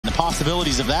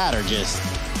possibilities of that are just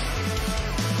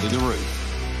through the roof.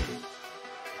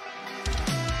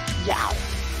 Yow.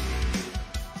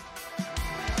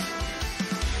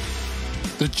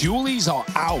 The dualies are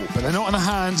out, but they're not in the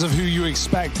hands of who you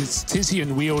expect. It's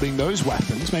Tizian wielding those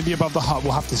weapons. Maybe above the hut,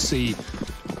 we'll have to see.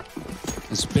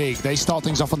 It's big. They start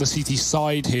things off on the CT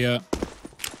side here.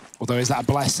 Although, is that a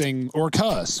blessing or a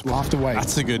curse? We'll have to wait.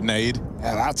 That's a good nade.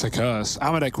 Yeah, that's a curse.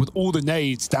 Amadek with all the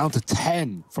nades down to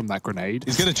 10 from that grenade.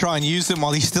 He's going to try and use them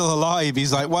while he's still alive.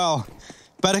 He's like, well,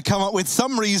 better come up with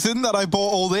some reason that I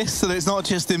bought all this so that it's not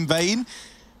just in vain.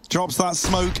 Drops that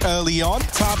smoke early on.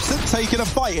 tabseN taking a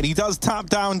fight, and he does tap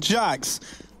down Jax.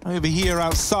 Over here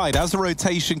outside, as a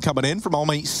rotation coming in from old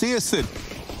mate SkullNerd.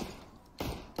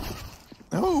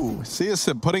 Oh,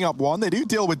 SkullNerd putting up one. They do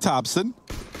deal with tabseN.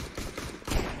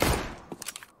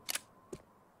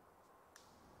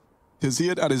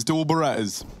 Tizian and his dual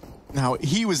Berettas. Now,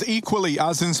 he was equally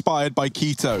as inspired by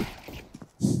Keto.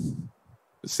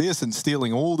 SkullNerd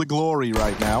stealing all the glory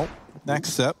right now.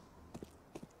 Next step.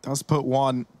 Does put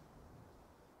one.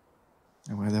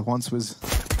 And where there once was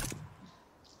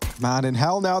man in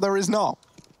hell, now there is not.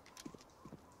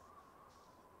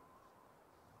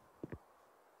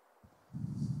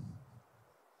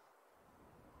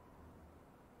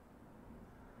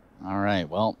 All right,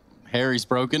 well, Harry's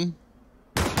broken.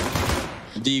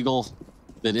 Deagle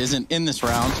that isn't in this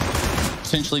round,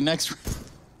 potentially next round.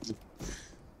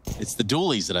 It's the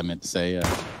dualies that I meant to say.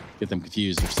 Get them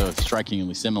confused. They're so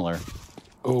strikingly similar.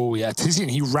 Oh, yeah. Tizian,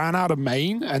 he ran out of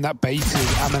main, and that baited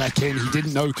Amanek in. He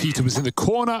didn't know Keto was in the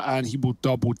corner, and he will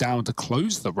double down to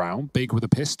close the round. Big with a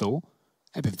pistol.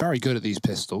 They've been very good at these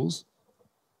pistols.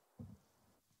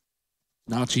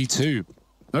 Now G2.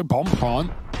 No bomb plant.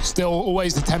 Still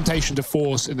always the temptation to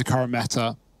force in the current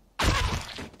meta.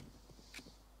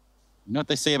 You know what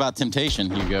they say about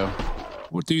temptation, Hugo?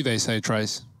 What do they say,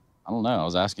 Trace? I don't know. I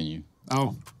was asking you.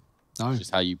 Oh, no. It's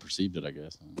just how you perceived it, I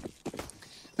guess.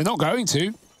 They're not going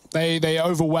to. They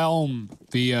overwhelm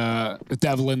the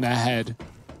devil in their head,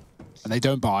 and they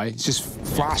don't buy. It's just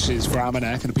flashes for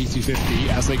Amanek and a P250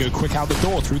 as they go quick out the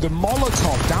door through the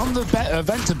Molotov down the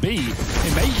vent to B.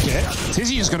 They make it.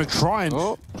 Tizian's going to try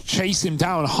and chase him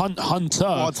down, Hunter.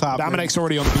 What's happening? Amanek's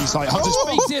already on the B side. Hunter's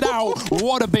faked it out.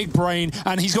 What a big brain.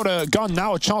 And he's got a gun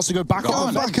now, a chance to go back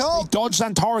up. Back up. He dodged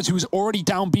Xantares, who was already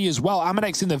down B as well.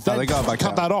 Amanek's in the vent. They got back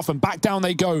cut out. that off, and back down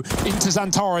they go into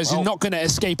Xantares. He's not going to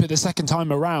escape it the second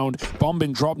time around. Bomb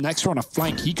been dropped. Next on a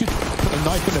flank. He could put a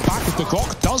knife in the back if the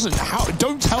Glock doesn't.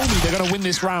 Don't tell me they're going to win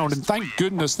this round, and thank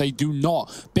goodness they do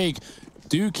not. Big,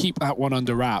 do keep that one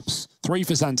under wraps. 3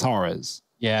 for Xantares.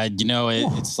 Yeah, you know,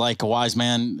 it's like a wise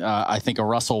man, I think a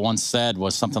Russell once said,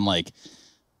 was something like,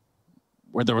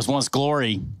 where there was once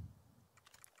glory,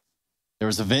 there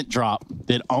was a vent drop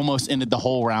that almost ended the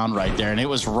whole round right there, and it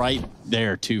was right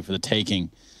there, too, for the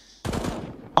taking.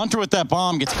 Hunter with that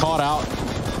bomb gets caught out,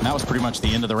 and that was pretty much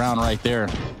the end of the round right there.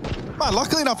 Man,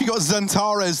 luckily enough, you got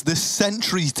Xantares, the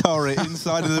sentry turret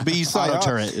inside of the B side. Auto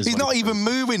turret is He's not even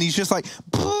moving. He's just like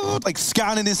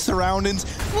scanning his surroundings.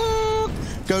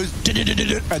 Goes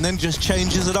and then just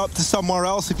changes it up to somewhere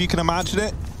else, if you can imagine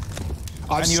it.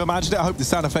 Can you imagine it? I hope the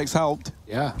sound effects helped.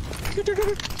 Yeah.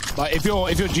 Like if you're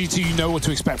G2, you know what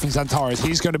to expect from Xantares.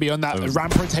 He's going to be on that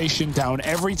ramp rotation down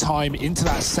every time into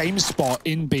that same spot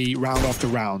in B round after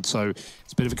round. So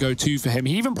it's a bit of a go-to for him.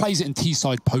 He even plays it in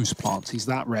T-side post plants. He's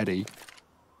that ready.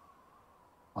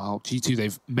 Well, G2,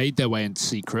 they've made their way into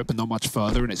secret, but not much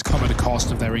further, and it's come at a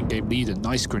cost of their in-game leader.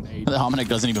 Nice grenade. The Hominic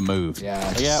doesn't even move.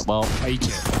 Yeah, well, take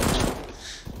it.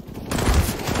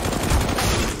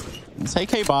 This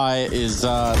AK buy is,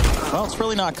 well, it's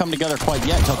really not come together quite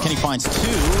yet until Kenny finds 2.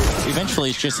 Eventually,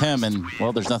 it's just him, and,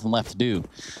 well, there's nothing left to do.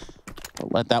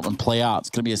 But let that one play out. It's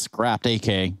going to be a scrapped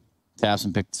AK.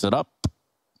 tabseN picks it up.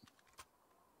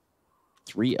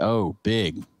 3-0,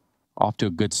 big. Off to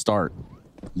a good start.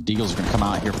 The Deagles are going to come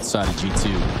out here for the side of G2.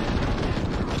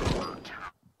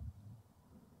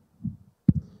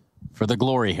 For the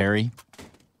glory, Harry.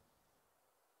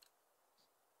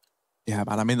 Yeah,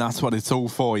 man, I mean, that's what it's all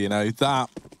for, you know, that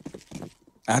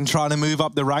and trying to move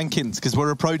up the rankings, because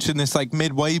we're approaching this like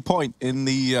midway point in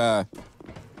the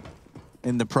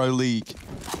Pro League.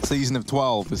 Season of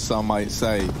 12, as some might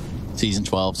say. Season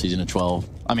 12, season of 12.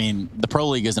 I mean, the Pro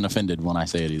League isn't offended when I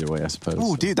say it either way, I suppose.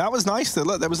 Oh, dude, that was nice.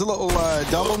 Look, there was a little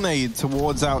double nade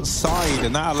towards outside,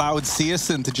 and that allowed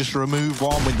SkullNerd to just remove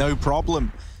one with no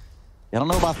problem. I don't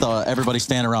know about the everybody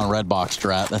stand around red box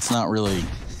strat. That's not really...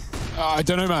 I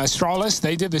don't know, man. Astralis,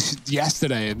 they did this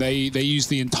yesterday. They used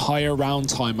the entire round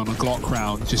time on a Glock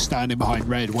round, just standing behind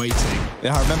red, waiting.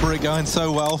 Yeah, I remember it going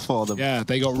so well for them. Yeah,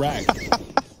 they got wrecked.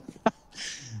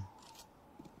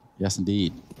 Yes,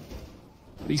 indeed.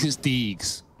 At least it's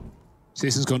Deegs.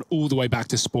 Citizen's gone all the way back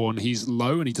to spawn. He's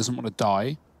low and he doesn't want to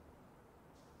die.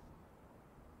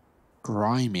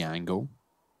 Grimy angle.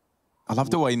 I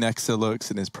love the way Nexa looks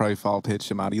in his profile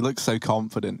picture, man. He looks so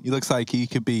confident. He looks like he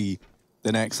could be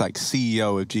the next like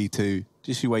CEO of G2.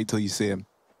 Just you wait till you see him.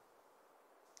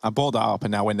 I brought that up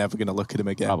and now we're never going to look at him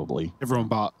again. Probably. Everyone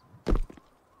but.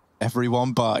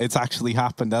 Everyone but. It's actually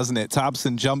happened, hasn't it?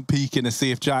 tabseN jump peeking to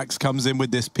see if Jax comes in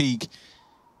with this peek.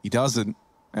 He doesn't.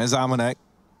 There's Amanek.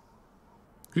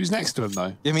 Who's next to him,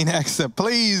 though? Give me Nexa,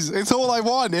 please. It's all I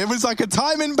want. It was like a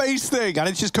timing-based thing, and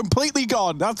it's just completely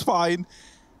gone. That's fine.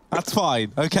 That's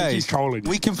fine. Okay. He's trolling.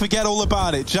 We can forget all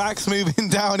about it. Jax moving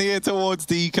down here towards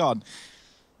Decon.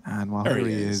 And well, there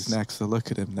he is. Nexa,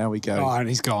 look at him. There we go. Oh, and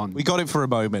he's gone. We got it for a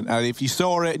moment. And if you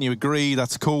saw it and you agree,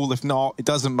 that's cool. If not, it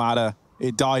doesn't matter.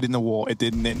 It died in the water,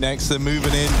 didn't it? Nexa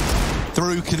moving in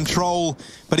through control.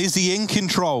 But is he in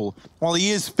control? Well,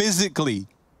 he is physically.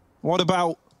 What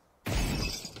about...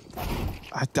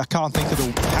 I can't think of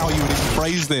how you would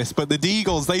phrase this, but the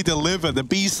Deagles, they deliver. The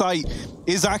B site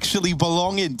is actually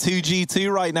belonging to G2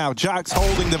 right now. Jax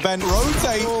holding the vent,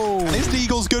 rotate, and his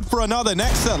Deagle's good for another.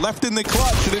 Nexa left in the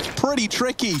clutch, and it's pretty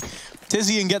tricky.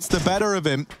 Tizian gets the better of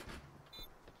him.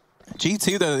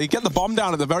 G2, though, they get the bomb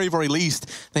down at the very, very least.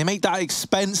 They make that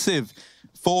expensive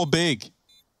for Big.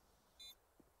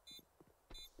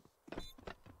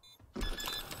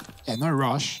 Yeah, no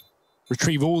rush.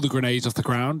 Retrieve all the grenades off the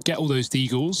ground, get all those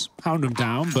Deagles, pound them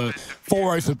down, but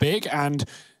 4-0 for Big, and,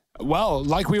 well,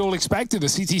 like we all expected, the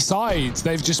CT sides,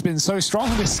 they've just been so strong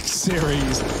this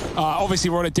series. Obviously,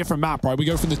 we're on a different map, right? We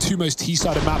go from the two most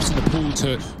T-sided maps in the pool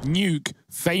to Nuke,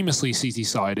 famously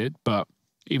CT-sided, but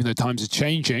even though times are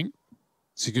changing,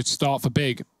 it's a good start for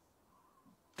Big.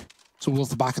 It's all off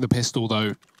the back of the pistol,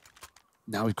 though.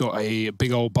 Now we've got a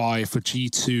big old buy for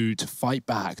G2 to fight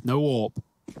back. No AWP.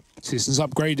 Citizen's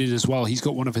upgraded as well. He's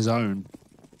got one of his own.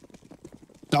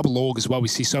 Double AUG as well. We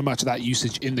see so much of that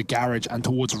usage in the garage and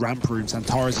towards ramp rooms.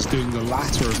 Antares is doing the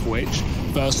latter of which.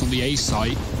 First on the A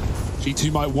site.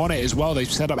 G2 might want it as well.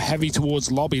 They've set up heavy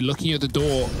towards lobby, looking at the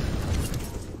door.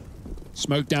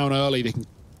 Smoke down early. They can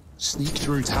sneak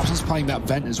through. tabseN's playing that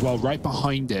vent as well, right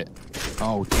behind it.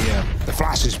 Oh dear. The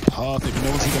flash is perfect. No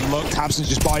one's even looked. tabseN's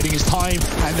just biding his time.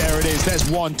 And there it is. There's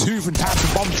 1-2 from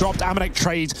tabseN. Bomb dropped. Amanek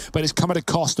trades, but it's come at a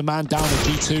cost. A man down at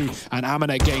G2. And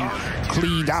Amanek getting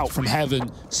cleaned out from heaven.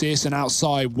 citizenN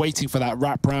outside, waiting for that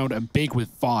wrap round, and Big with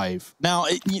 5. Now,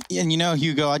 and you know,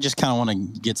 Hugo, I just kind of want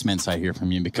to get some insight here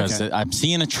from you because I'm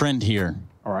seeing a trend here.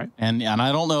 All right. And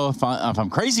I don't know if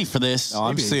I'm crazy for this. No,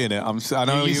 I'm seeing it. I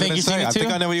know what you're going to say. I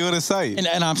think I know what you're going to say.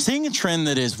 And I'm seeing a trend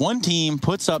that is one team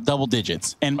puts up double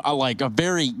digits and like a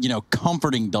very,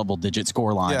 comforting double-digit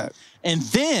score line. Yeah. And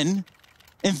then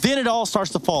it all starts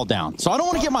to fall down. So I don't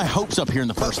want to get my hopes up here in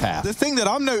the first half. The thing that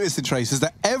I'm noticing, Trace, is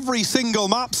that every single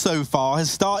map so far has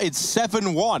started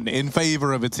 7-1 in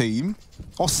favor of a team.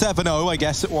 Or 7-0, I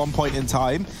guess, at one point in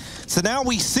time. So now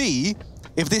we see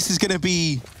if this is going to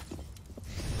be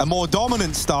a more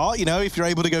dominant start. If you're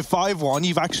able to go 5-1,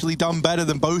 you've actually done better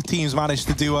than both teams managed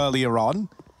to do earlier on.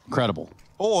 Incredible.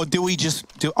 Or are we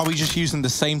just using the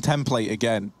same template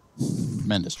again?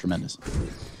 Tremendous, tremendous.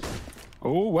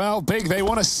 Oh, well, Big, they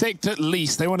want a 6th at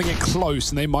least. They want to get close,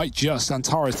 and they might just.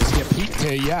 Antares does get peeked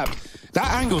here, yeah. That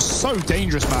angle's so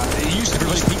dangerous, man. It used to be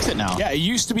really peeks it now. Yeah, it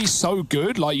used to be so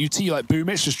good. Like, you see, like,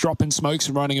 Boomich just dropping smokes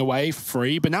and running away for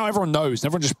free. But now everyone knows.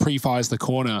 Everyone just pre-fires the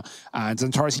corner. And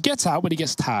Antares, he gets out, but he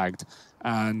gets tagged.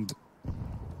 And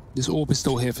this AWP is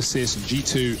still here for citizenN.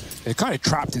 G2, they're kind of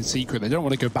trapped in secret. They don't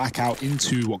want to go back out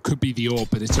into what could be the AWP,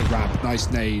 but it's a ramp. Nice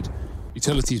nade.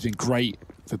 Utility's been great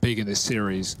for Big in this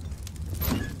series.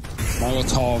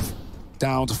 Molotov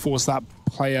down to force that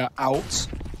player out.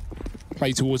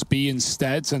 Play towards B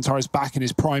instead. Centaur's back in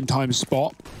his prime time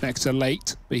spot. Next to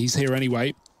late, but he's here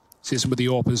anyway. citizenN with the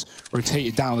AWPers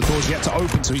rotated down. The door's yet to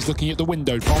open, so he's looking at the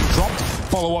window. Bomb dropped.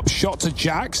 Follow-up shot to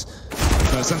Jax.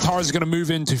 Centaur's is going to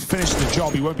move in to finish the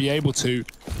job. He won't be able to.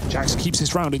 Jax keeps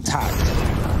this round intact.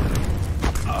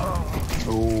 Oh.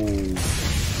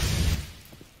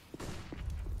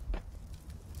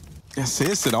 Yeah,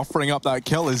 citizenN offering up that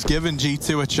kill has given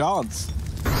G2 a chance.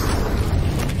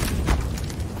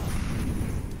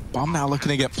 Bomb now looking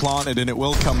to get planted, and it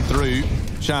will come through.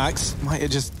 Jax might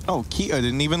have just... Oh, Keto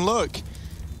didn't even look.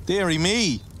 Deary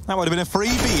me. That would have been a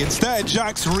freebie. Instead,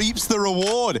 Jax reaps the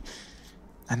reward.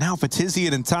 And now for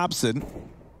Tizian and tabseN.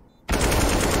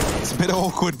 It's a bit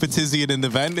awkward for Tizian in the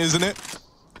vent, isn't it?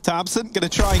 tabseN going to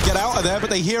try and get out of there, but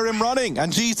they hear him running.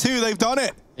 And G2, they've done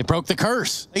it. It broke the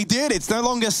curse. They did. It's no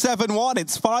longer 7-1.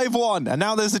 It's 5-1. And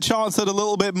now there's a chance at a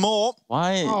little bit more.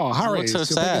 Why? Oh, Harry, you look so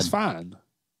it's your sad. biggest fan.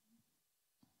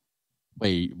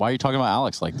 Wait, why are you talking about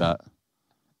Alex like that?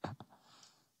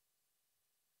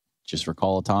 Just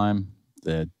recall a time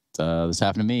that this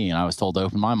happened to me, and I was told to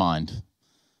open my mind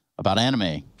about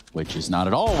anime, which is not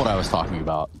at all what I was talking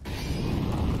about.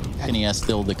 Kenny S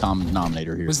still the common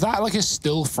denominator here. Was that like a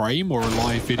still frame or a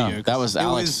live video? No, that was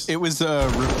Alex. It was a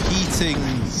repeating.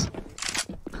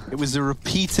 It was a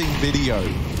repeating video.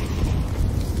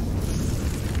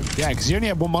 Yeah, because he only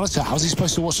had one monitor. How's he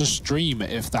supposed to watch a stream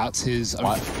if that's his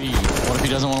own feed? What if he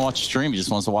doesn't want to watch a stream? He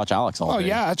just wants to watch Alex all day. Oh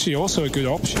yeah, actually, also a good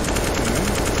option.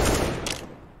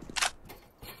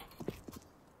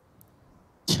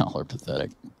 Y'all are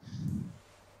pathetic.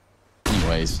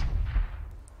 Anyways.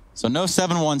 So no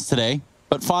 7-1s today,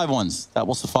 but 5-1s. That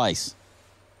will suffice.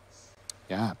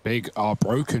 Yeah, big are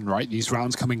broken, right? These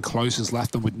rounds coming close has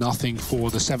left them with nothing for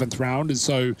the 7th round. And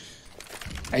so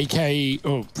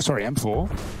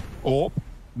M4, or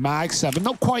Mag 7,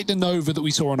 not quite the Nova that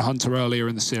we saw on Hunter earlier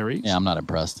in the series. Yeah, I'm not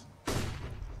impressed.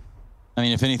 I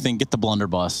mean, if anything, get the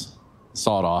blunderbuss.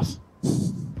 Saw it off.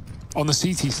 On the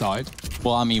CT side.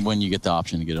 Well, I mean, when you get the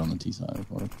option to get it on the T side, of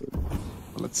course.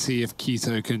 Let's see if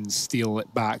Keto can steal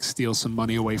it back, steal some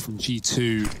money away from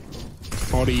G2.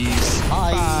 Bodies,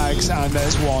 bags, and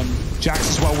there's one. Jax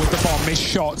as well with the bomb. Missed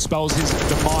shot spells his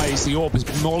demise. The AWP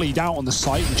is mollied out on the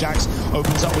site, and Jax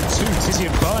opens up with 2.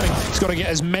 Tizian burning. He's got to get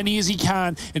as many as he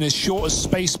can in as short a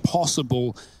space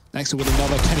possible. Next to with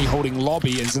another Kenny holding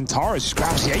lobby, and Zantara just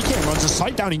grabs the AK and runs the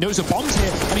site down. He knows the bomb's here,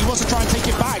 and he wants to try and take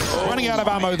it back. Running out of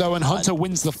ammo, though, and Hunter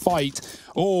wins the fight.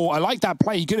 Oh, I like that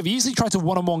play. He could have easily tried to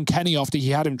one-on-one Kenny after he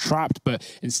had him trapped, but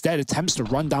instead attempts to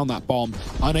run down that bomb.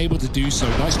 Unable to do so.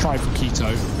 Nice try from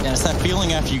Keto. Yeah, it's that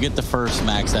feeling after you get the first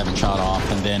Mag 7 shot off,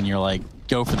 and then you're like,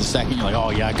 go for the second. You're like, oh,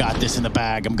 yeah, I got this in the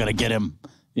bag. I'm going to get him.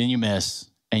 Then you miss,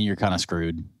 and you're kind of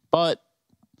screwed. But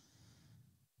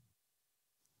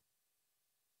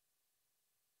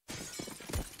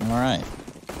all right.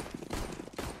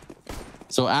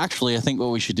 So actually, I think what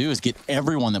we should do is get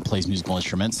everyone that plays musical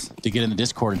instruments to get in the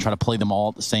Discord and try to play them all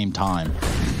at the same time.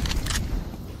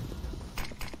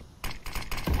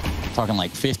 Talking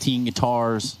like 15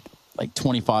 guitars, like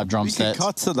 25 drum sets. We could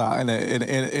cut to that in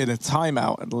a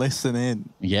timeout and listen in.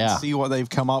 Yeah. See what they've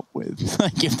come up with.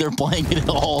 Like if they're playing it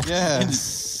all. Yeah. In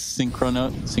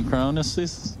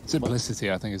synchronicity.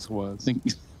 Simplicity, I think is the word.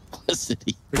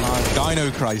 Simplicity.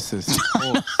 Dino Crisis.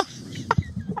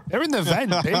 They're in the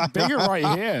vent, bigger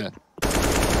right here.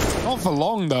 Not for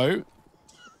long, though.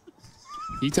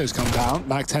 Keto's come down.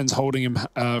 Mag 10's holding him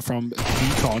from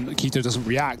Beacon. Keto doesn't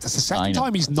react. That's the second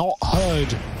time he's not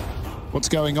heard what's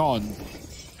going on.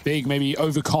 Big maybe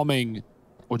overcoming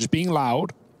or just being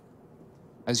loud,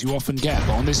 as you often get.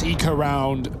 But on this eco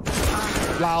round,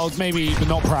 loud maybe, but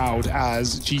not proud,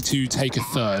 as G2 take a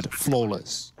third.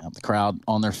 Flawless. The crowd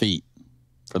on their feet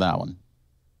for that one.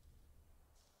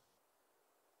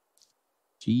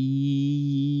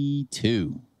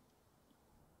 G2.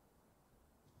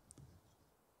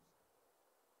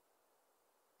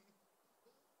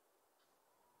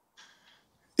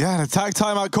 Yeah, an attack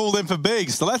timeout called in for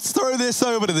Big. So let's throw this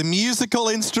over to the musical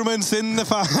instruments in the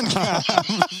fan cam.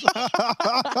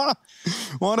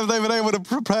 What have they been able to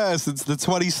prepare since the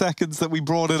 20 seconds that we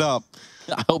brought it up?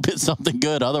 I hope it's something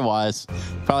good. Otherwise,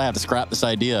 probably have to scrap this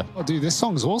idea. Oh, dude, this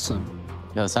song's awesome.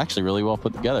 Yeah, it's actually really well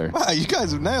put together. Wow, you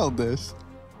guys have nailed this.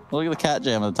 Look at the cat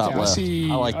jam at the top left.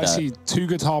 I like that. I see 2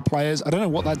 guitar players. I don't know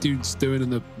what that dude's doing in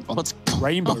the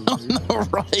rainbow room.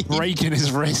 Right. Breaking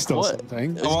his wrist or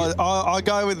something. Oh, our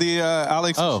guy with the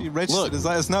Alex registered has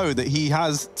let us know that he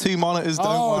has 2 monitors.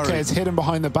 Don't worry. Okay, it's hidden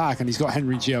behind the back, and he's got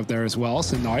Henry G up there as well,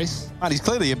 so nice. And he's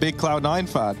clearly a big Cloud9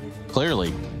 fan.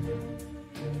 Clearly.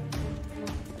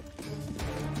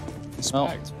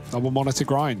 Respect. Double monitor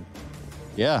grind.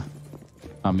 Yeah.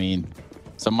 I mean,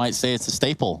 some might say it's a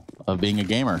staple of being a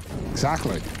gamer.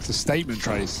 Exactly. It's a statement,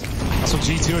 Trace. That's what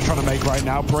G2 are trying to make right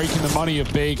now, breaking the money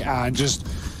of Big and just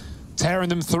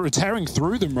tearing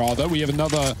through them rather. We have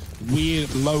another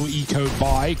weird low eco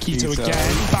buy. Keto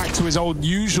again, back to his old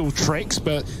usual tricks,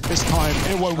 but this time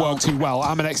it won't work too well.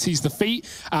 Aminex sees the feet,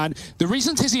 and the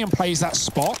reason Tizian plays that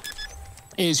spot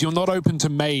is you're not open to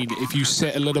main if you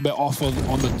sit a little bit off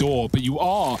on the door, but you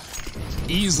are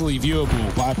easily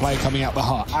viewable by a player coming out the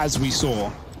hut, as we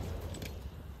saw.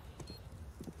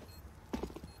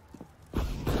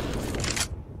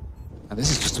 And this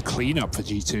is just a cleanup for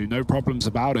G2, no problems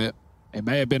about it. It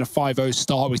may have been a 5-0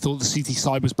 start. We thought the CT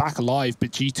side was back alive,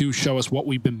 but G2 show us what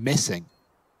we've been missing.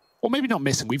 Or maybe not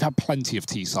missing, we've had plenty of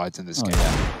T sides in this game.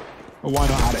 Yeah. But why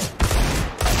not add it?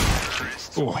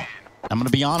 Oh. I'm going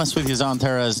to be honest with you,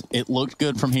 Zonteres. It looked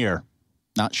good from here.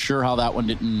 Not sure how that one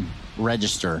didn't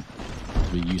register.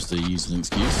 We used to use an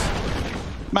excuse.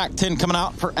 Mac 10 coming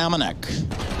out for Amanek,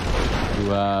 who,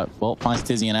 well, finds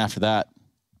Tizian after that.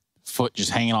 Foot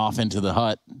just hanging off into the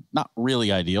hut. Not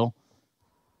really ideal.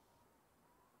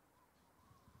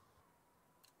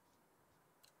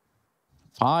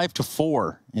 Five to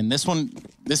 4. And this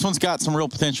one's got some real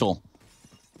potential.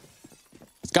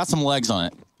 It's got some legs on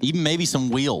it. Even maybe some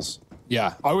wheels.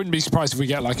 Yeah, I wouldn't be surprised if we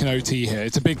get like an OT here.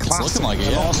 It's a big classic. It's looking like it,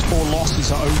 the yeah. last 4 losses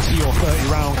are OT or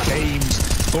 30-round games.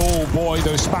 Oh boy,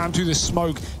 those spam through the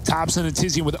smoke. tabseN and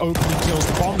Tizian with opening kills.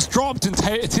 The bomb's dropped and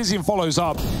Tizian follows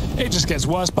up. It just gets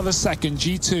worse by the second.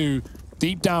 G2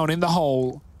 deep down in the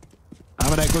hole.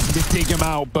 Amanek looking to dig him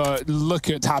out, but look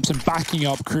at tabseN backing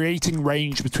up, creating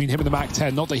range between him and the Mac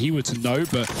 10. Not that he were to know,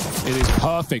 but it is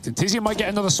perfect. And Tizian might get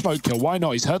another smoke kill. Why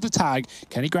not? He's heard the tag.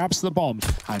 Kenny grabs the bomb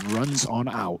and runs on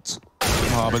out.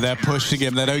 Oh, but they're pushing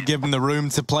him. They don't give him the room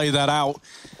to play that out.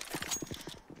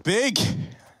 Big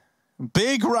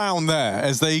round there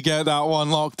as they get that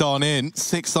one locked on in.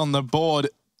 6 on the board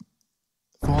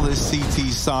for this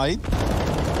CT side.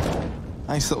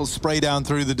 Nice little spray down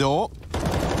through the door.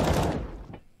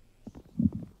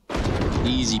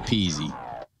 Easy peasy.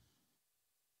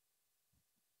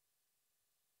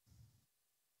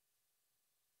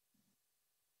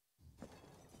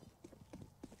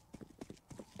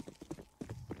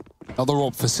 Another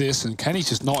orb for SkullNerd. Kenny's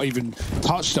just not even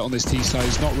touched it on this T side.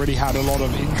 He's not really had a lot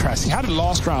of interest. He had it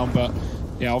last round, but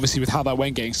yeah, obviously with how that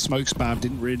went, getting smoke spam,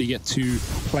 didn't really get to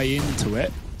play into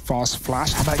it. Fast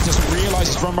flash. Amanek doesn't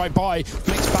realize he's run right by.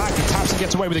 Flicks back and tabseN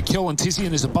gets away with a kill, and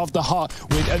Tizian is above the hut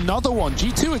with another one.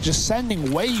 G2 are just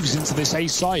sending waves into this A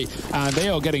site, and they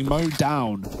are getting mowed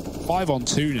down. 5 on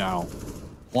 2 now.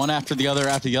 One after the other,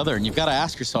 and you've got to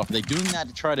ask yourself, are they doing that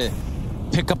to try to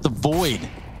pick up the void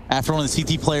after one of the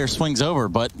CT players swings over?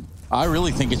 But I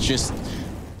really think it's just,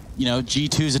 you know,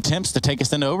 G2's attempts to take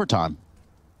us into overtime.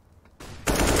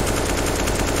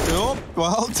 Oh,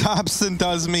 well, tabseN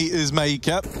does meet his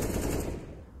makeup.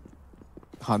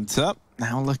 Hunter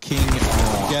now looking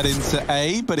to get into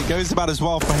A, but it goes about as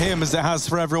well for him as it has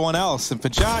for everyone else. And for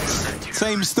Jax,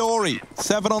 same story.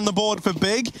 7 on the board for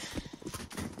Big.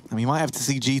 And we might have to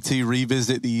see G2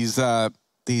 revisit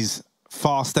these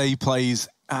fast A plays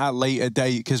at a later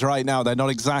date, because right now they're not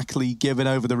exactly giving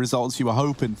over the results you were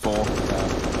hoping for.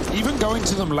 Even going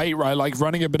to them late, right, like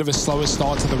running a bit of a slower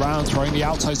start to the round, throwing the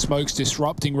outside smokes,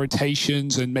 disrupting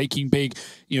rotations and making Big,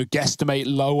 you know, guesstimate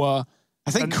lower.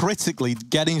 I think critically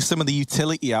getting some of the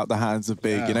utility out the hands of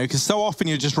Big, you know, because so often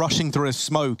you're just rushing through a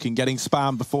smoke and getting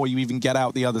spammed before you even get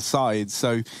out the other side.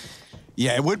 So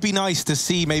yeah, it would be nice to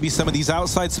see maybe some of these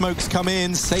outside smokes come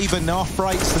in, save enough,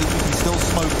 right, so that you can still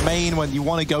smoke main when you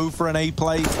want to go for an A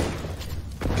play.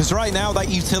 Because right now that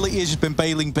utility has just been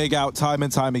bailing Big out time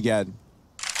and time again.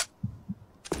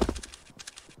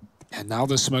 And now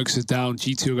the smokes are down.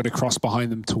 G2 are going to cross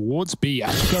behind them towards B.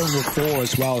 Actually going with 4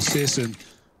 as well. SkullNerd.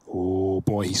 Oh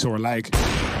boy, he saw a leg.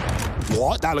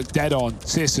 What? That looked dead on.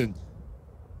 SkullNerd.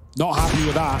 Not happy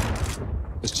with that.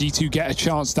 As G2 get a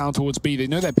chance down towards B. They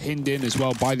know they're pinned in as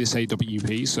well by this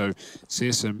AWP. So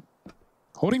SkullNerd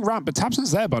holding ramp, but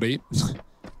tabseN's there, buddy.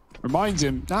 Reminds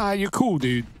him, nah, you're cool,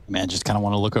 dude. Man, just kind of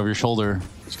want to look over your shoulder.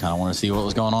 Just kind of want to see what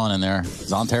was going on in there.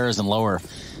 Zonteres and lower.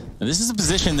 Now, this is a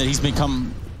position that he's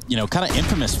become, you know, kind of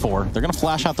infamous for. They're going to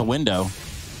flash out the window.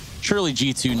 Surely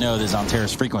G2 know that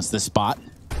Zonteres frequents this spot.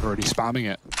 Already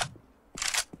spamming it.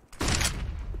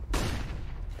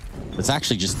 It's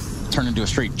actually just turned into a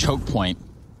straight choke point.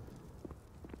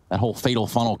 That whole fatal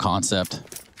funnel concept.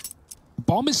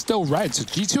 Bomb is still red, so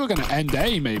G2 are going to end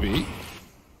A, maybe.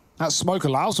 That smoke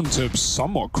allows them to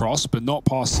somewhat cross, but not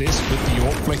past this with the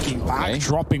AWP flicking back,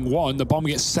 dropping 1. The bomb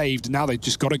gets saved. Now they've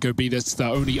just got to go B. That's the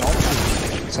only option.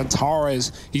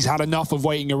 Zonteres, he's had enough of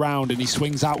waiting around, and he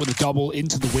swings out with a double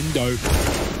into the window,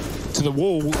 to the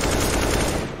wall.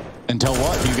 Until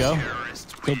what, Hugo?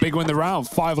 He'll big win the round.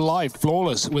 5 alive,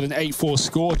 flawless, with an 8-4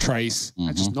 score, Trace.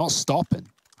 And just not stopping.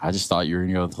 I just thought you were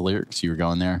going to go with the lyrics. You were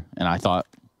going there. And I thought,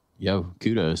 yo,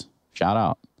 kudos. Shout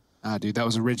out. Ah, dude, that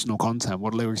was original content.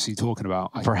 What lyrics are you talking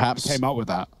about? Perhaps I came up with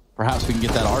that. Perhaps we can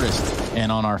get that artist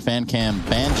in on our fan cam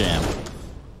band jam.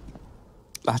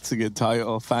 That's a good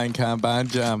title, fan cam band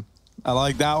jam. I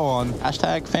like that one.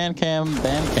 Hashtag fan cam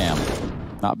band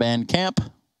cam. Not band camp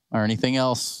or anything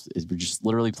else. We're just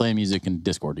literally playing music in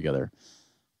Discord together.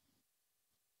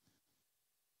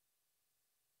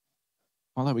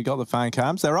 Well, there we got the fan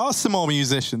cams. There are some more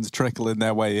musicians trickling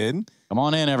their way in. Come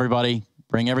on in, everybody.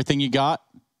 Bring everything you got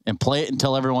and play it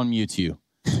until everyone mutes you.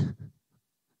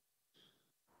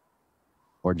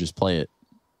 Or just play it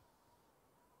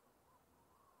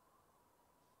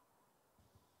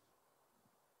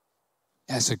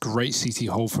That's a great CT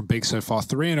hold from Big so far.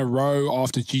 3 in a row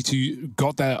after G2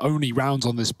 got their only rounds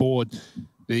on this board.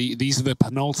 These are the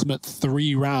penultimate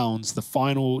 3 rounds, the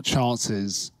final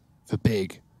chances for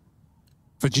Big.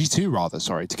 For G2 rather,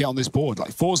 sorry, to get on this board.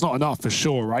 Like 4's not enough for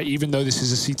sure, right? Even though this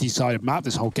is a CT-sided map,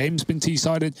 this whole game's been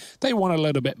T-sided, they want a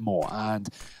little bit more. And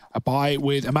a buy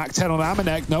with a Mac 10 on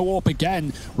Amanek, no AWP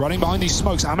again, running behind these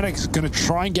smokes. Amanek's going to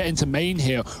try and get into main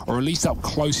here, or at least up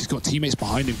close. He's got teammates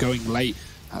behind him going late.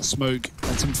 That smoke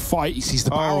lets him fight. He sees the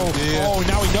barrel. Oh,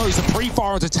 now he knows the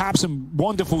pre-fire onto Tabson.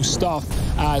 Wonderful stuff.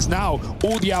 As now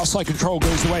all the outside control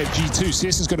goes the way of G2.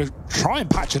 Searson's going to try and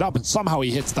patch it up, and somehow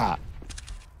he hits that.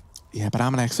 Yeah, but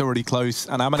Amanek's already close,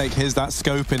 and Amanek hears that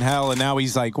scope in hell, and now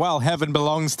he's like, well, heaven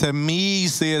belongs to me,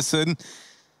 Searson.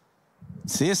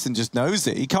 Searson just knows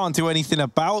it. He can't do anything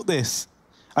about this.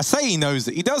 I say he knows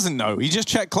it. He doesn't know. He just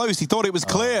checked close. He thought it was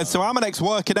clear. So Amanek's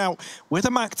working out with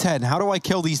a Mac 10. How do I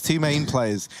kill these 2 main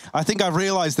players? I think I've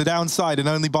realized the downside in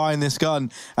only buying this gun,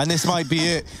 and this might be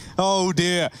it. Oh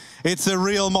dear. It's a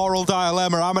real moral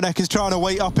dilemma. Amanek is trying to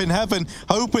wait up in heaven,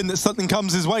 hoping that something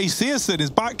comes his way. Searson is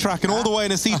backtracking all the way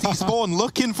in a CT spawn,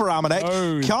 looking for Amanek.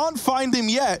 Oh. Can't find him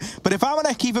yet, but if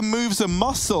Amanek even moves a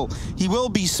muscle, he will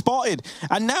be spotted.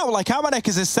 And now, like, Amanek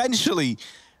is essentially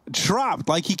trapped.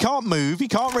 Like, he can't move, he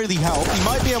can't really help. He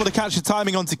might be able to catch the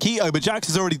timing onto Keto, but Jax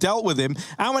has already dealt with him.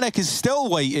 Amanek is still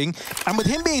waiting, and with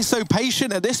him being so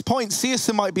patient at this point,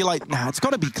 Searson might be like, nah, it's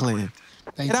got to be clear.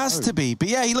 It has to be. But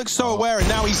yeah, he looks so aware, and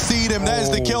now he's seen him.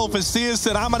 There's the kill for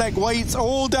Searson. Amanek waits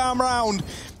all damn round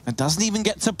and doesn't even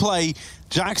get to play.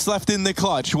 Jax left in the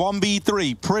clutch.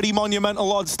 1v3. Pretty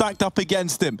monumental odds stacked up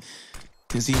against him.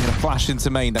 Is he going to flash into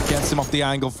main? That gets him off the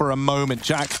angle for a moment.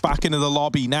 Jax back into the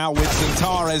lobby. Now with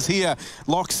Zantares here.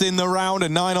 Locks in the round,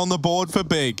 and 9 on the board for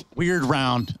Big. Weird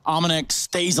round. Amanek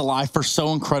stays alive for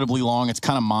so incredibly long. It's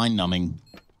kind of mind-numbing.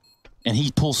 And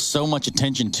he pulls so much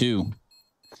attention, too.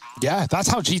 Yeah, that's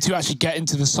how G2 actually get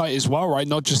into the site as well, right?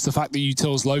 Not just the fact that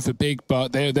util's low for Big,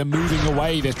 but they're moving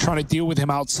away. They're trying to deal with him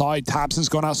outside. Tabson's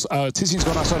gone out, Tizian's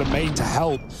gone outside of main to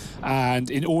help. And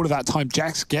in all of that time,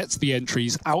 Jax gets the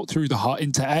entries out through the hut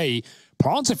into A.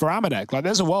 Plants it for Amanek. Like,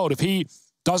 there's a world if he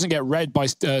doesn't get read by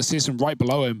Searson right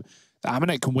below him, that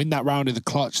Amanek can win that round in the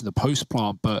clutch and the post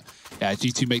plant. But yeah,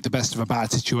 G2 make the best of a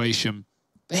bad situation.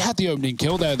 They had the opening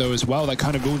kill there, though, as well. That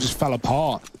kind of all just fell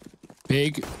apart.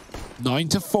 Big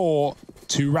 9-4,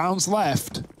 2 rounds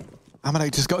left.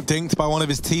 Amanek just got dinked by one of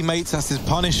his teammates. That's his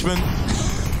punishment.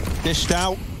 Dished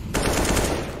out.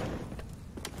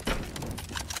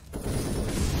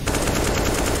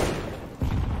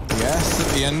 Yes,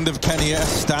 at the end of Kenya,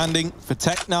 standing for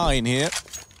Tech 9 here.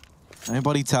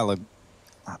 Nobody tell him.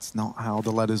 That's not how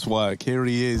the letters work. Here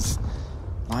he is,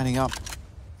 lining up.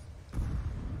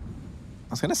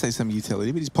 I was going to say some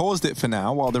utility, but he's paused it for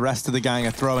now while the rest of the gang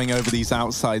are throwing over these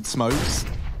outside smokes.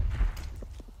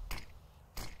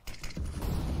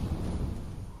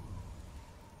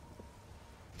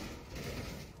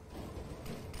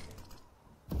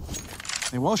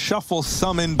 They will shuffle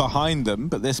some in behind them,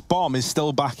 but this bomb is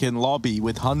still back in lobby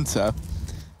with Hunter.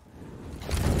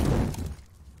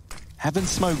 Heaven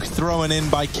smoke thrown in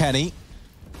by Kenny.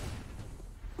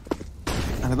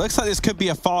 And it looks like this could be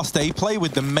a fast A play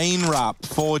with the main wrap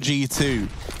for G2.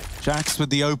 Jax with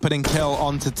the opening kill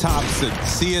onto Tabson.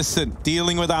 Searson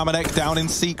dealing with Amanek down in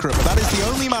secret. But that is the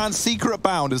only man secret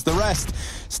bound, as the rest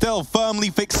still firmly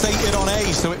fixated on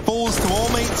A. So it falls to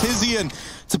all-mate Tizian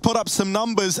to put up some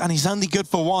numbers, and he's only good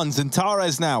for 1.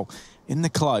 Zantares now in the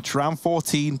clutch. Round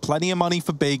 14, plenty of money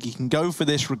for Big. He can go for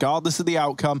this regardless of the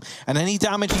outcome, and any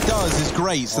damage he does is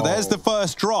great. So there's the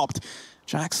first dropped.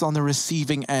 Jax on the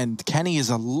receiving end. Kenny is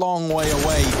a long way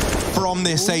away from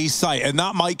this A site, and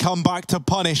that might come back to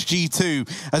punish G2.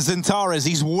 As Zantares,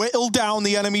 he's whittled down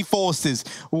the enemy forces.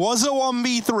 Was a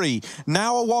 1v3,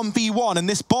 now a 1v1, and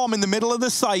this bomb in the middle of the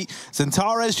site.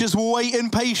 Zantares just waiting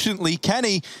patiently.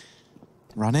 Kenny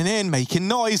running in, making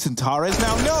noise. Zantares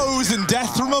now knows, and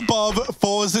death from above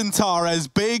for Zantares.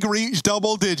 Big reach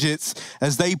double digits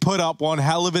as they put up one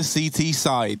hell of a CT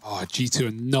side. Oh, G2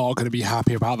 are not going to be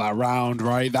happy about that round,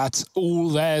 right? That's all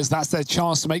theirs. That's their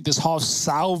chance to make this half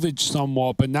salvage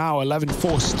somewhat. But now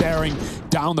 11-4 staring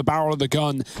down the barrel of the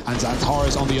gun, and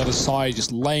Zantares on the other side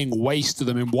just laying waste to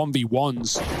them in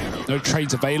 1v1s. No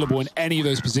trades available in any of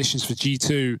those positions for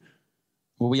G2.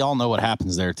 Well, we all know what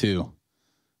happens there, too.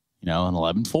 You know, an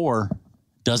 11-4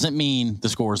 doesn't mean the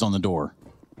score is on the door.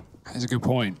 That's a good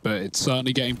point, but it's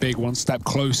certainly getting Big one step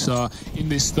closer in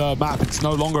this third map. It's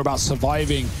no longer about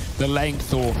surviving the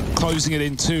length or closing it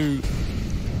in 2.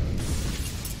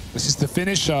 This is the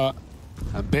finisher,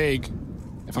 and Big,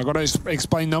 if I got to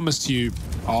explain numbers to you,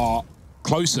 are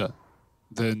closer.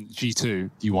 than G2. Do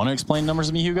you want to explain numbers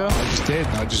to me, Hugo?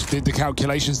 I just did the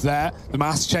calculations there. The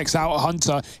maths checks out.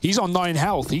 Hunter, he's on 9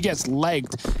 health. He gets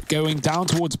legged going down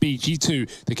towards B.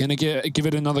 G2, they're going to give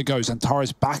it another go.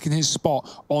 Xantares back in his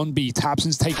spot on B.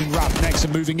 Tabson's taking Rap next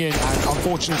and moving in, and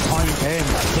unfortunate timing for him.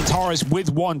 Xantares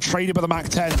with 1, traded by the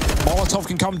MAC-10. Molotov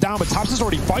can come down, but Tabson's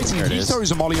already fighting. He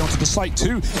throws a molly onto the site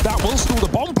too. That will stall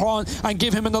the bomb plant and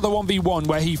give him another 1v1,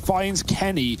 where he finds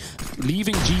Kenny,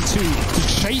 leaving G2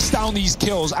 to chase down these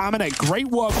kills. Amanek, great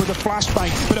work with the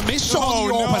flashbang, but a missed shot on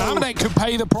the AWP, and Amanek can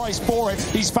pay the price for it.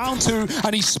 He's found 2,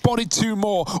 and he's spotted 2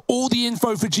 more. All the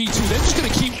info for G2. They're just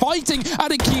going to keep fighting,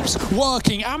 and it keeps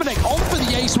working. Amanek on for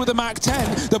the ace with a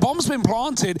MAC-10. The bomb's been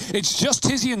planted. It's just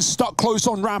Tizian stuck close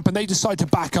on ramp, and they decide to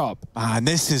back up. And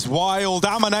this is wild.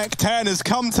 Amanek 10 has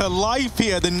come to life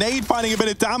here. The nade finding a bit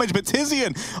of damage, but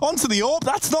Tizian onto the AWP.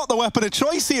 That's not the weapon of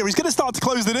choice here. He's going to start to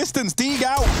close the distance. Deeg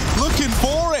out, looking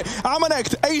for it.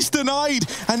 Amanek, ace denied.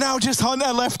 And now just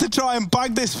Hunter left to try and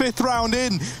bag this 5th round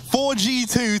in for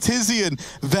G2. Tizian,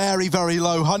 very, very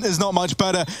low. Hunter's not much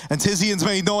better. And Tizian's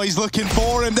made noise looking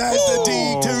for him. There's the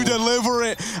Deeg to deliver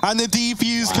it. And the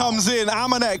defuse comes in.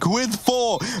 Amanek with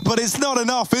 4. But it's not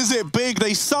enough, is it? Big.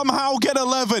 They somehow get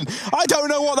 11. I don't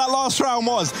know what that last round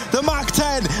was. The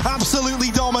MAC-10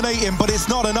 absolutely dominating, but it's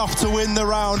not enough to win the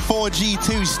round for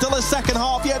G2. Still a second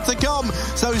half yet to come.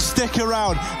 So stick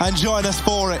around and join us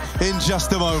for it in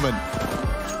just a moment.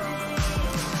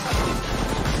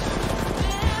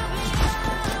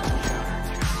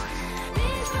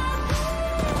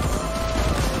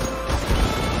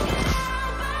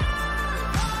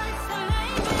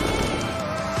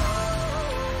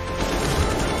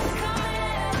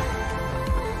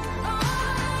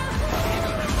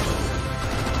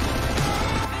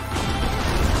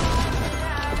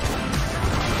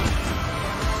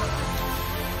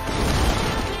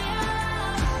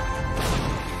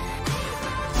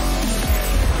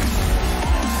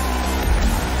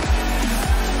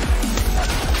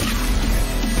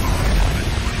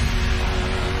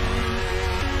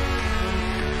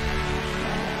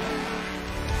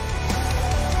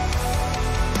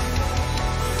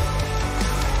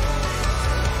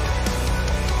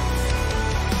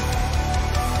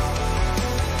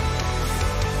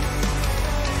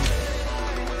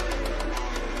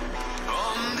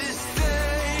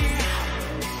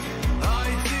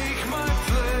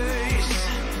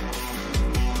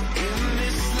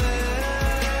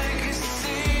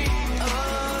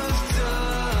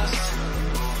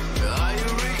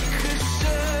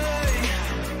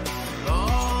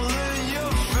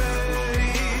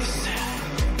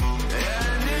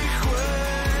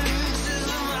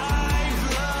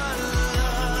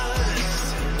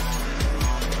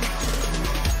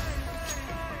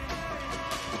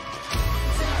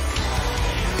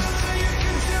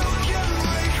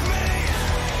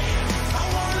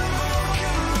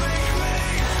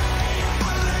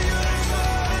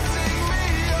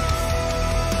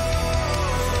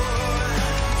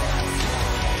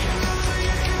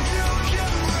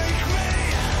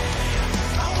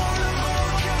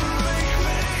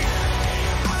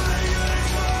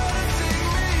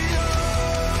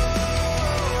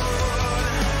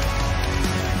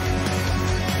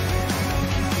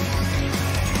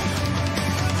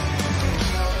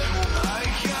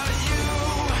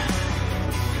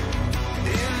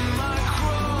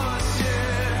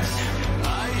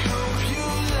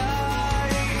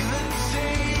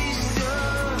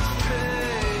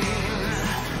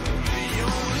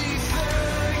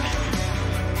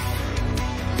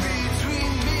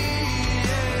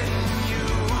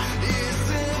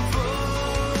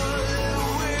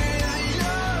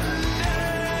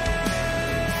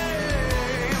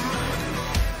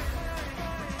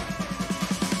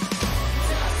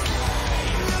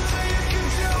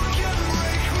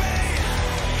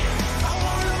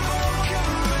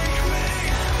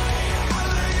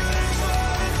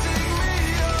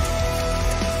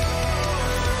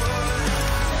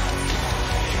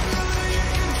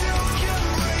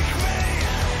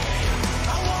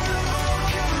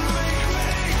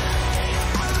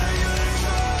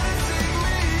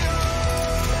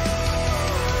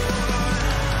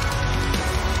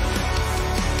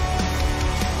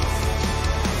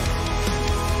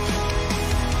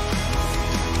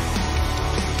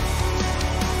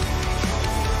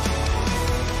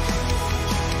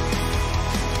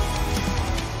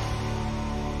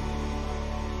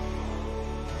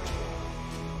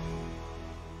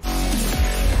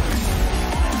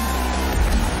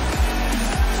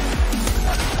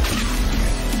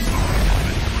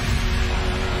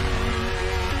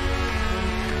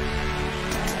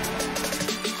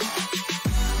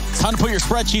 Time to put your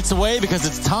spreadsheets away because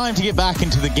it's time to get back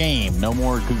into the game. No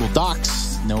more Google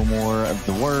Docs, no more of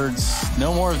the words,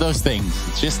 no more of those things.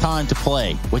 It's just time to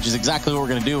play, which is exactly what we're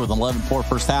going to do with an 11-4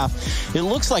 first half. It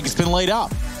looks like it's been laid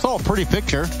out. It's all a pretty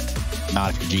picture. Not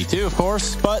if you're G2, of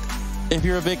course, but if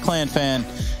you're a big Clan fan,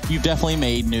 you've definitely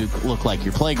made Nuke look like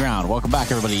your playground. Welcome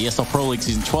back, everybody. ESL Pro League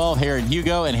Season 12. Harry and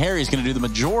Hugo, and Harry's going to do the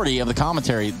majority of the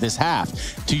commentary this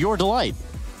half to your delight.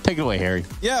 Take it away, Harry.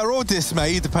 Yeah, or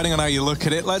dismayed, depending on how you look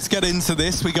at it. Let's get into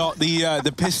this. We got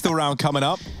the pistol round coming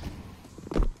up.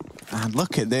 And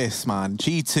look at this, man.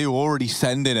 G2 already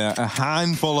sending a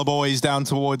handful of boys down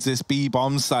towards this B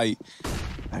bomb site. They're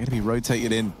going to be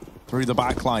rotated in through the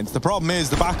backlines. The problem is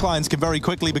the backlines can very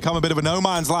quickly become a bit of a no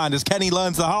man's land as Kenny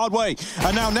learns the hard way.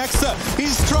 And now Nexa,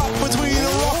 he's trapped between a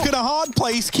rock and a hard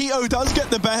place. Keto does get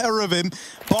the better of him.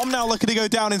 Bomb now looking to go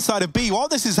down inside of B. While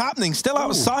this is happening, still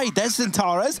outside, there's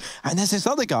Zantares, and there's this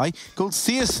other guy called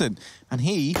Searson. And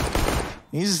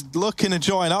he's looking to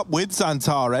join up with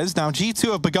Zantares. Now,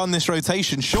 G2 have begun this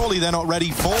rotation. Surely they're not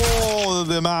ready for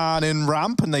the man in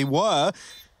ramp, and they were.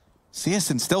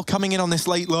 Searson still coming in on this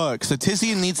late lurk, so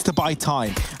Tizian needs to buy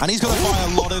time, and he's going to buy a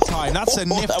lot of time. That's a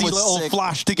nifty little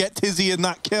flash to get Tizian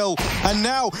that kill. And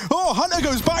now, Hunter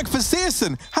goes back for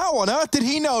Searson. How on earth did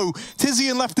he know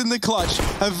Tizian left in the clutch?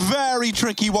 A very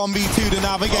tricky 1v2 to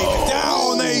navigate.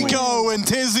 Down they go, and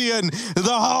Tizian,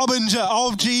 the harbinger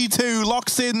of G2,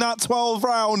 locks in that 12th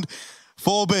round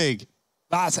for Big.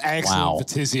 That's excellent for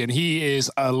Tizian. He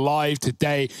is alive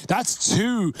today. That's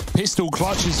 2 pistol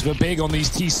clutches for Big on these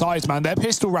T sides, man. Their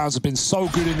pistol rounds have been so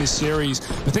good in this series.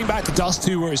 But think back to Dust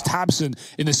 2, where it's Tabson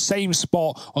in the same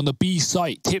spot on the B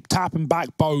site, tip tapping back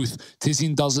both.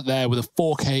 Tizian does it there with a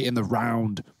 4K in the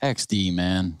round. XD,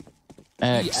 man.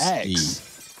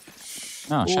 XD.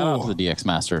 Oh, shout out to the DX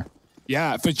Master.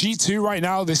 Yeah, for G2 right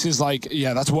now, this is like,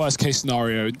 yeah, that's worst case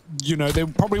scenario. You know, they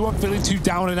probably weren't feeling too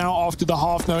down and out after the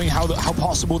half, knowing how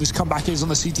possible this comeback is on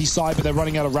the CT side, but they're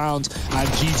running out of rounds, and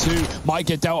G2 might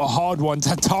get dealt a hard one.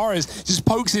 Zantares just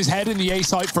pokes his head in the A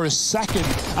site for a second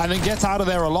and then gets out of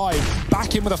there alive.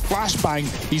 Back in with a flashbang.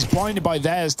 He's blinded by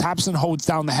theirs. Tabson holds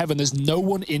down the Heaven. There's no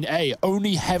one in A.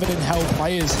 Only Heaven and Hell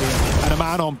players here, and a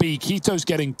man on B. Keto's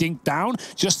getting dinked down.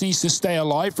 Just needs to stay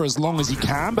alive for as long as he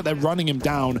can, but they're running him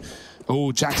down.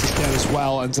 Oh, Jax is dead as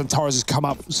well, and Zantares has come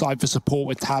upside for support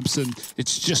with Tabson.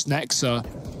 It's just Nexa.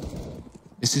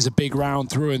 This is a big round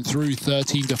through and through,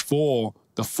 13-4.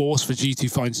 The force for G2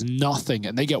 finds nothing,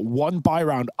 and they get 1 buy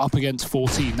round up against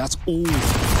 14. That's all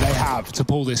they have to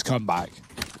pull this comeback.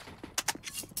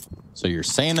 So you're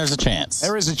saying there's a chance?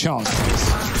 There is a chance.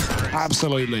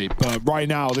 Absolutely, but right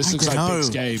now, this looks like Big's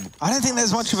game. I don't think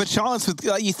there's much of a chance. With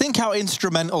you think how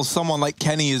instrumental someone like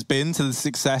Kenny has been to the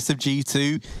success of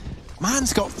G2.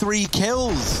 Man's got 3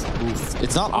 kills. Oof.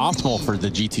 It's not optimal for the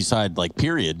G2 side, like,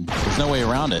 period. There's no way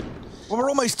around it. Well, we're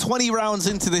almost 20 rounds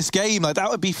into this game. Like, that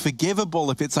would be forgivable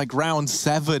if it's like round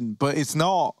 7, but it's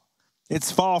not.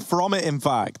 It's far from it, in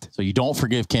fact. So you don't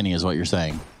forgive Kenny, is what you're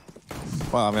saying?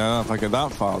 Well, I mean, I don't know if I get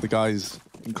that far. The guy's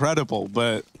incredible,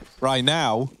 but right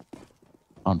now...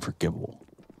 Unforgivable.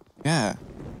 Yeah.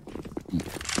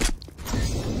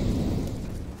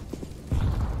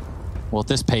 Well, at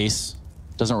this pace...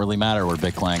 doesn't really matter where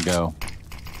Big Clan go.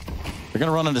 They're going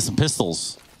to run into some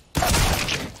pistols.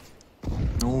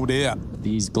 Oh, dear.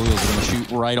 These Gleals are going to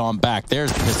shoot right on back.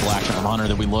 There's the pistol action from Hunter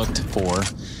that we looked for.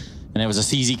 And it was a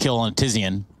CZ kill on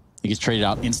Tizian. He gets traded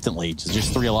out instantly.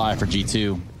 Just 3 alive for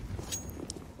G2.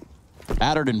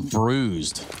 Battered and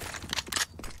bruised.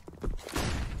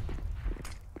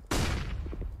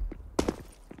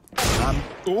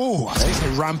 Oh, I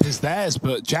say ramp is theirs,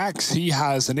 but Jax, he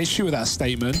has an issue with that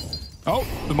statement. Oh,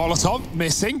 the Molotov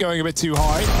missing, going a bit too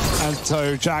high. And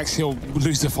so Jax, he'll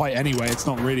lose the fight anyway. It's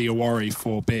not really a worry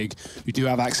for Big. We do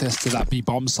have access to that B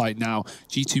bomb site now.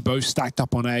 G2 both stacked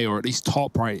up on A, or at least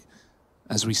top right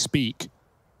as we speak.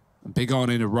 And Big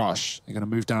aren't in a rush. They're going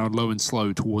to move down low and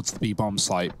slow towards the B bomb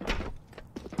site.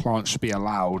 Plant should be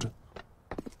allowed.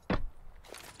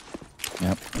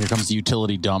 Yep, here comes the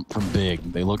utility dump from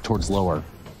Big. They look towards lower.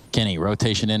 Kenny,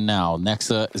 rotation in now.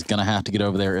 Nexa is going to have to get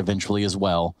over there eventually as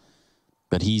well.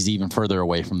 But he's even further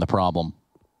away from the problem.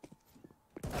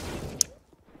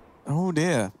 Oh,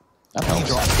 dear. That He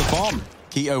drops the bomb.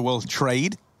 Keto will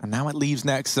trade, and now it leaves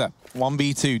Nexa.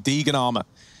 1v2, Deegan armor.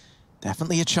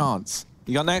 Definitely a chance.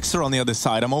 You got Nexa on the other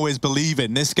side. I'm always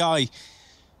believing. This guy,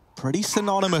 pretty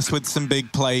synonymous with some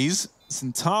big plays.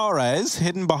 Zantares,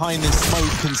 hidden behind this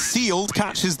smoke, concealed,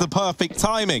 catches the perfect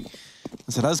timing.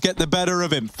 So does get the better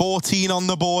of him. 14 on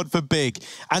the board for Big.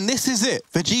 And this is it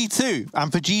for G2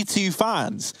 and for G2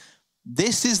 fans.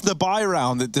 This is the buy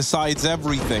round that decides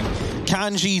everything.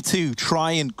 Can G2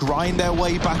 try and grind their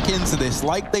way back into this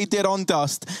like they did on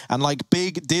Dust and like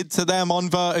Big did to them on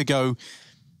Vertigo?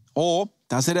 Or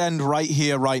does it end right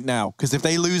here, right now? Because if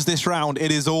they lose this round,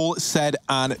 it is all said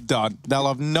and done. They'll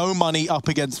have no money up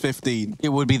against 15. It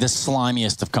would be the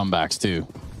slimiest of comebacks, too.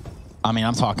 I mean,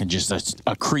 I'm talking just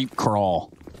a creep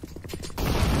crawl.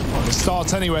 Well, the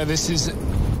start anywhere. This is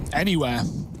anywhere.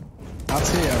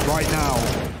 That's here, right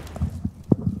now.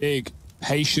 Big,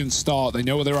 patient start. They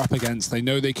know what they're up against. They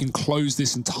know they can close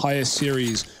this entire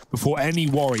series before any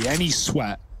worry, any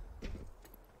sweat.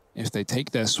 If they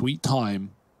take their sweet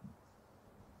time.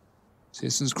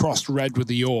 Citizens crossed red with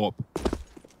the AWP.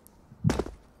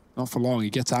 Not for long. He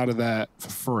gets out of there for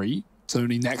free. It's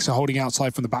only Nexa holding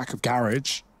outside from the back of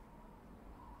Garage.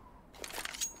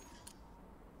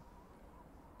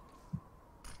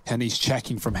 Penny's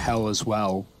checking from hell as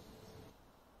well.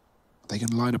 They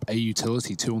can line up a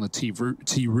utility too on the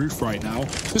T roof right now.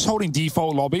 Just holding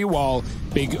default lobby while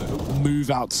Big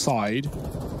move outside.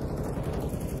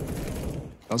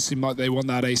 Does seem like they want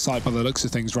that A site by the looks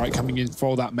of things, right? Coming in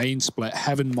for that main split.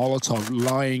 Heaven Molotov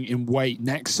lying in wait.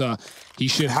 Nexa, he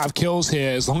should have kills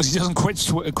here as long as he doesn't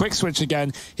quick switch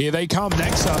again. Here they come.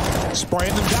 Nexa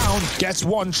spraying them down. Gets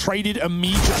one, traded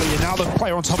immediately. And now the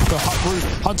player on top of the hut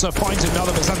roof. Hunter finds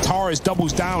another, but Xantares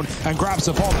doubles down and grabs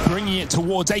the bomb, bringing it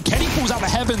towards A. Kenny falls out the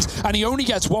heavens, and he only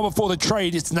gets one before the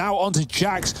trade. It's now onto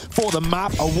Jax for the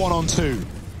map, a 1-on-2.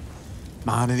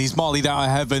 Man, and he's mollied out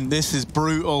of heaven. This is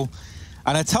brutal.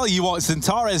 And I tell you what,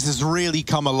 Xantares has really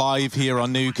come alive here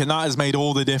on Nuke, and that has made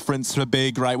all the difference for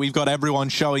Big, right? We've got everyone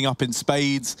showing up in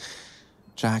spades.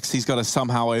 Jax, he's got to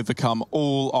somehow overcome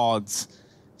all odds.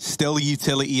 Still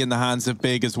utility in the hands of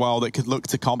Big as well that could look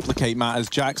to complicate matters.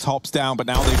 Jax hops down, but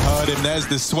now they've heard him. There's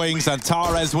the swing.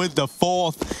 Xantares with the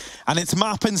fourth. And it's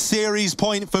map and series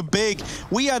point for Big.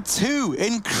 We had two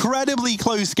incredibly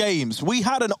close games. We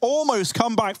had an almost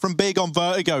comeback from Big on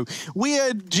Vertigo. We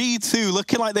had G2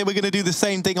 looking like they were going to do the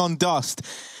same thing on Dust.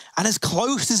 And as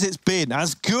close as it's been,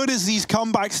 as good as these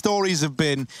comeback stories have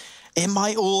been, it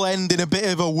might all end in a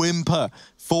bit of a whimper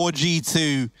for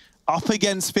G2. Up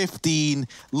against 15.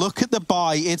 Look at the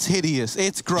buy. It's hideous.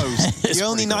 It's gross. The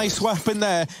only nice weapon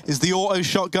there is the auto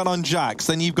shotgun on Jax.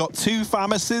 Then you've got two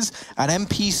Famises, an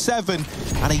MP7,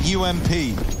 and a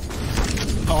UMP.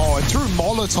 Oh, and through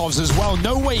Molotovs as well.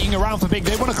 No waiting around for Big.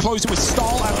 They want to close it with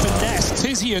style and finesse.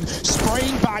 Tizian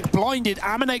spraying back, blinded.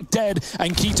 Amanek dead,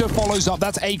 and Keto follows up.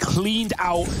 That's A cleaned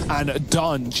out and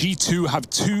done. G2 have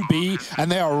 2B,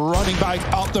 and they are running back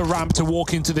up the ramp to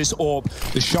walk into this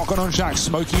AWP. The shotgun on Jax,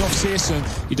 smoking off Searson.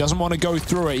 He doesn't want to go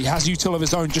through it. He has util of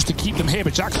his own just to keep them here,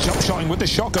 but Jax jump-shotting with the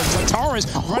shotgun.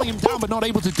 Xantares running him down, but not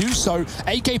able to do so.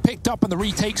 AK picked up, and the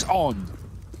retake's on.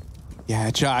 Yeah,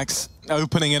 Jax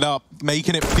opening it up,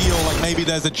 making it feel like maybe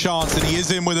there's a chance, and he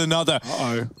is in with another.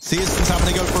 Searson's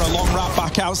having to go for a long wrap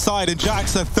back outside, and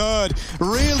Jax a third,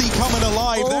 really coming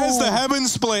alive. There's the heaven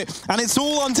split, and it's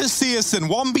all onto Searson.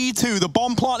 1v2, the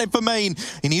bomb planted for main.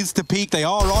 He needs to peek, they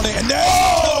are on it, and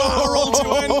there's the roll to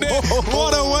end it.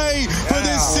 What a way for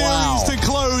this series to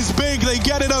close. Big, they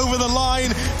get it over the line,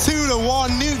 2-1.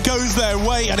 Nuke goes their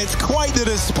way, and it's quite the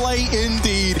display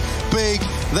indeed. Big,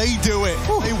 they do it.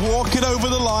 They walk it over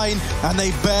the line, and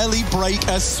they barely break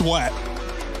a sweat.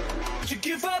 You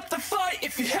give up the fight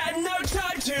if you had no